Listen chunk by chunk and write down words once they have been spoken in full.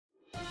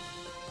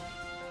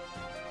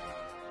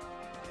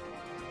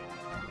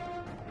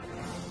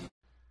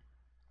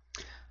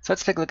So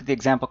let's take a look at the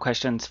example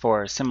questions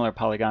for similar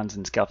polygons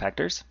and scale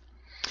factors.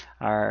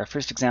 Our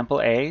first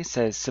example A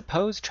says,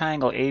 suppose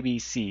triangle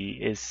ABC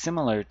is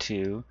similar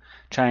to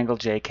triangle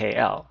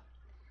JKL.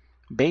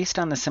 Based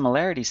on the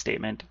similarity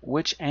statement,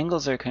 which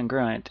angles are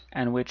congruent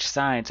and which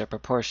sides are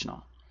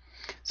proportional?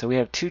 So we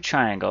have two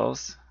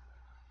triangles.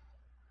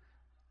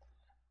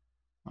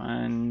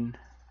 1,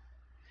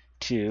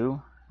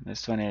 2.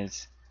 This one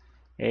is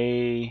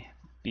A,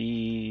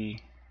 B,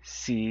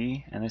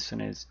 C, and this one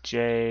is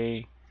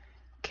J,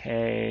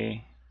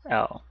 K,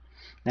 L.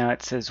 Now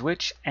it says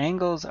which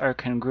angles are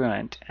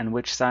congruent and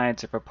which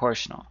sides are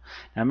proportional.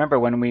 Now remember,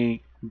 when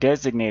we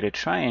designate a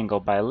triangle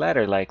by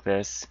letter like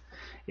this,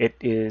 it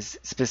is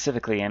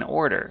specifically in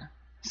order.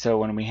 So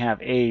when we have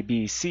A,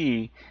 B,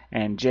 C,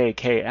 and J,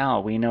 K,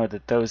 L, we know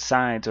that those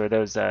sides or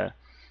those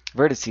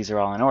vertices are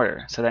all in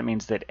order. So that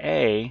means that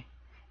A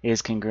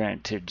is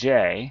congruent to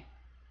J.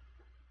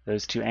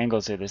 Those two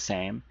angles are the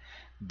same.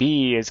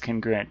 B is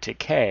congruent to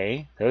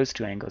K. Those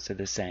two angles are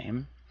the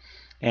same.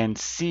 And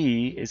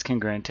C is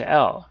congruent to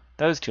L.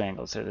 Those two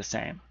angles are the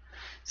same.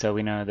 So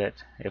we know that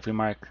if we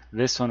mark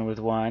this one with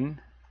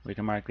 1, we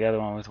can mark the other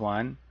one with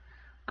 1. We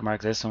can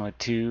mark this one with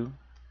 2,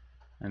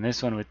 and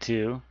this one with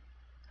 2.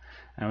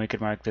 And we could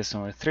mark this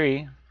one with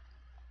 3,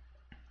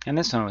 and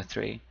this one with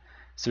 3.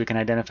 So we can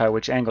identify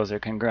which angles are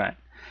congruent.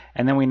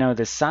 And then we know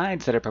the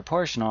sides that are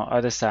proportional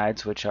are the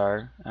sides which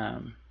are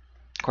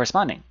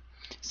corresponding.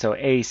 So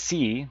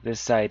AC, this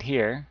side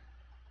here,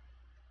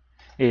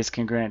 is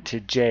congruent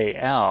to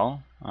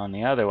JL on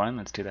the other one.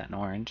 Let's do that in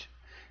orange.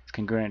 It's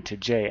congruent to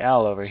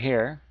JL over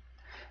here.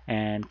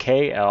 And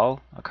KL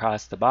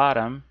across the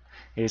bottom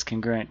is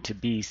congruent to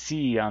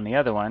BC on the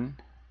other one.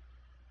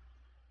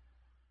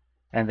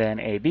 And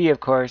then AB, of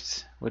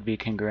course, would be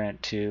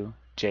congruent to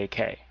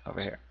JK over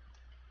here.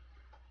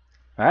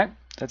 All right,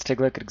 let's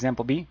take a look at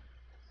example B.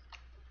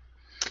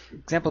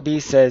 Example B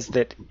says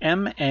that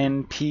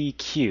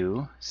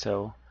MNPQ,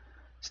 so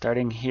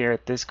starting here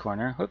at this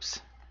corner,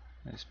 whoops,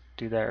 let's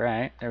do that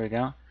right, there we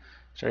go.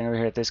 Starting over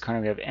here at this corner,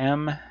 we have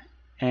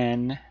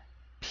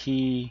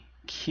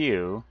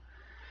MNPQ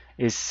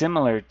is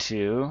similar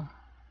to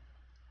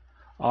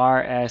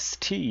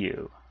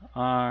RSTU.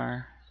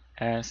 RSTU.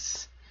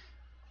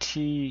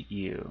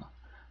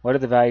 What are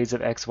the values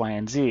of X, Y,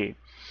 and Z?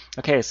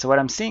 Okay, so what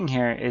I'm seeing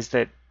here is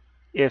that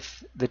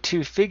if the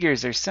two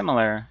figures are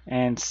similar,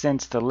 and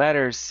since the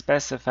letters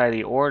specify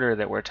the order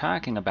that we're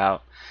talking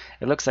about,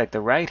 it looks like the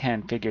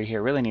right-hand figure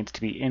here really needs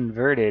to be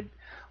inverted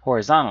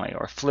horizontally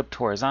or flipped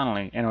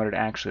horizontally in order to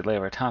actually lay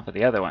over top of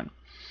the other one.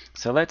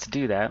 So let's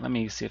do that. Let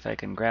me see if I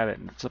can grab it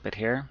and flip it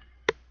here.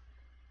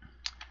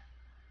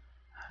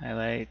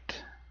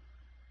 Highlight.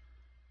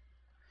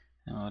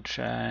 And we'll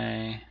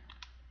try,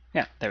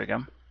 yeah, there we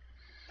go.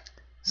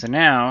 So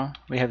now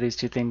we have these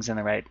two things in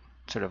the right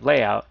sort of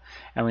layout,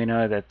 and we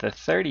know that the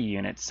 30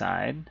 unit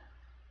side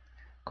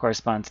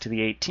corresponds to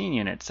the 18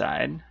 unit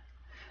side,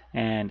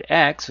 and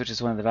X, which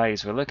is one of the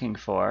values we're looking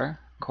for,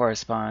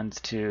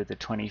 corresponds to the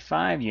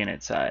 25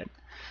 unit side.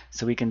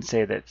 So we can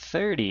say that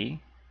 30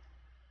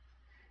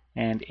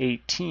 and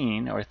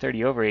 18, or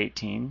 30 over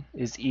 18,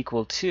 is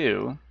equal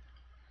to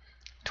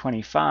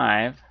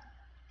 25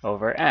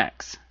 over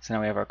X. So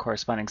now we have our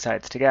corresponding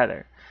sides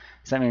together.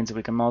 So that means that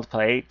we can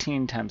multiply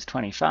 18 times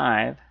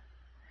 25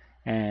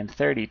 and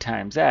 30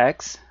 times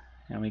X,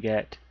 and we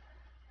get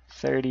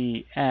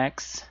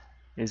 30X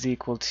is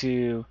equal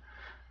to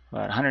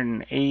what,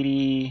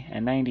 180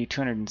 and 90,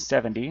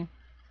 270.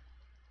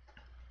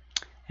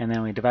 And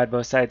then we divide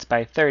both sides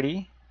by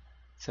 30,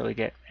 so we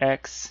get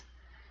X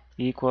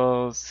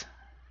equals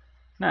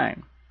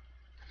 9.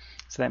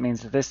 So that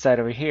means that this side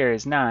over here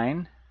is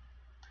 9,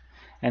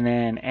 and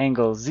then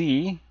angle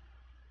Z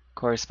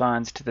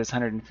corresponds to this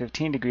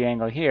 115 degree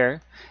angle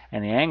here,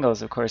 and the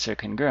angles of course are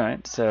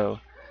congruent, so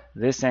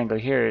this angle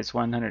here is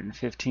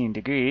 115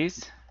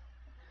 degrees,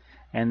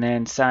 and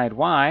then side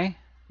Y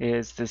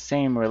is the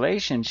same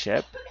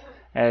relationship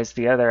as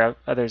the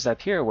others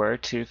up here were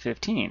to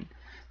 15.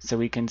 So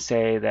we can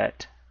say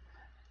that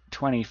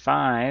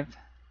 25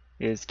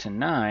 is to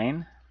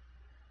 9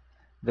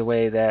 the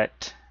way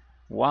that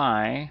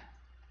Y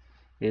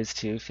is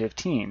to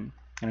 15.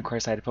 And of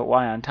course I had to put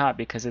Y on top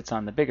because it's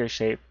on the bigger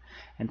shape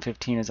and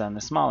 15 is on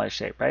the smaller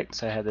shape, right?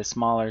 So I have the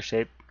smaller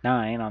shape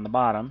 9 on the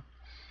bottom,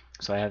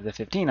 so I have the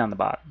 15 on the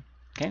bottom.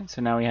 Okay, so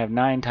now we have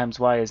 9 times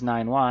Y is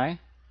 9Y,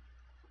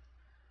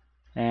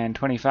 and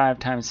 25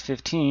 times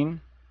 15,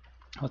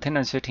 well 10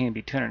 times 15 would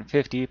be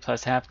 250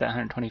 plus half that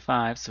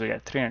 125, so we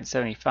got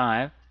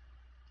 375.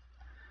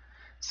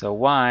 So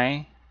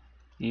Y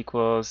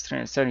equals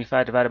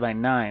 375 divided by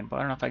 9, but I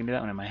don't know if I can do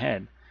that one in my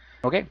head.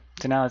 Okay,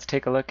 so now let's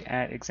take a look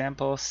at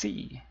example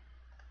C.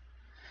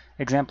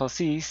 Example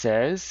C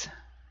says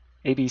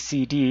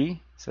ABCD,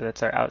 so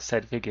that's our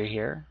outside figure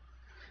here.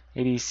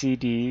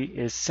 ABCD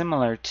is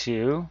similar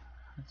to,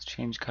 let's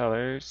change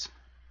colors,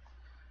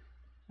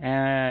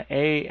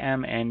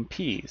 AM and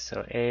P.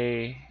 So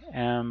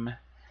AM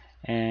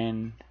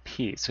and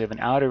P. So we have an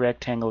outer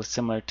rectangle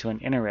similar to an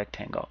inner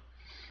rectangle.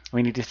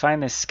 We need to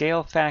find the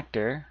scale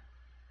factor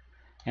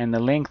and the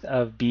length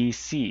of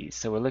BC.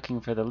 So we're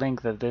looking for the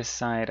length of this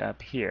side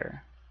up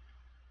here.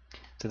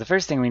 So the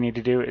first thing we need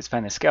to do is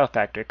find the scale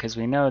factor, because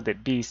we know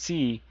that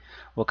BC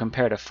will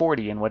compare to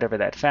 40 in whatever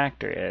that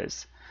factor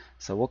is.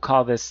 So we'll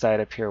call this side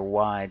up here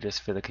y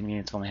just for the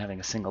convenience of only having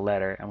a single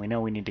letter, and we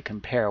know we need to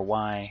compare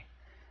y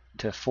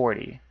to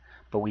 40.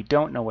 But we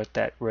don't know what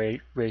that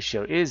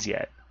ratio is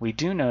yet. We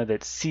do know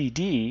that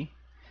CD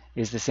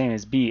is the same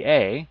as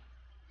BA.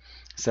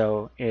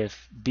 So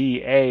if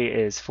BA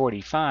is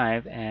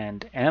 45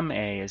 and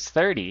MA is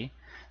 30,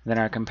 then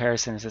our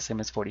comparison is the same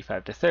as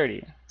 45 to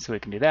 30. So we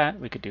can do that.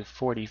 We could do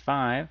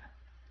 45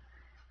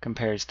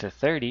 compares to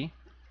 30,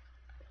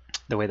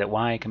 the way that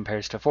y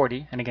compares to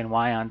 40. And again,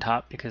 y on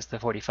top because the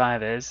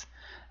 45 is,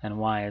 and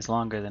y is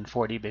longer than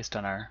 40 based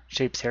on our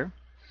shapes here.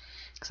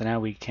 So now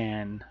we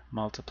can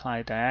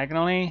multiply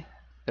diagonally.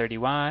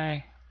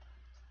 30y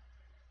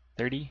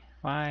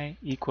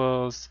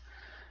equals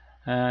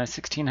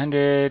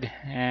 1600,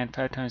 and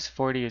 5 times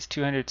 40 is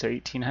 200, so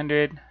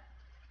 1800.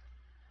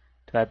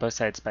 Divide both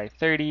sides by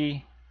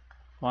 30,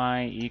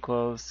 y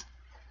equals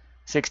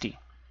 60.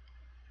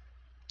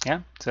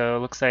 Yeah, so it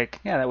looks like,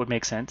 yeah, that would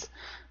make sense.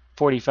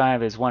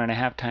 45 is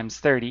 1.5 times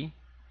 30,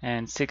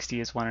 and 60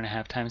 is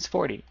 1.5 times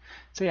 40.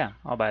 So yeah,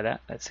 I'll buy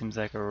that. That seems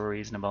like a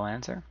reasonable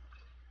answer.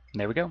 And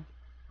there we go.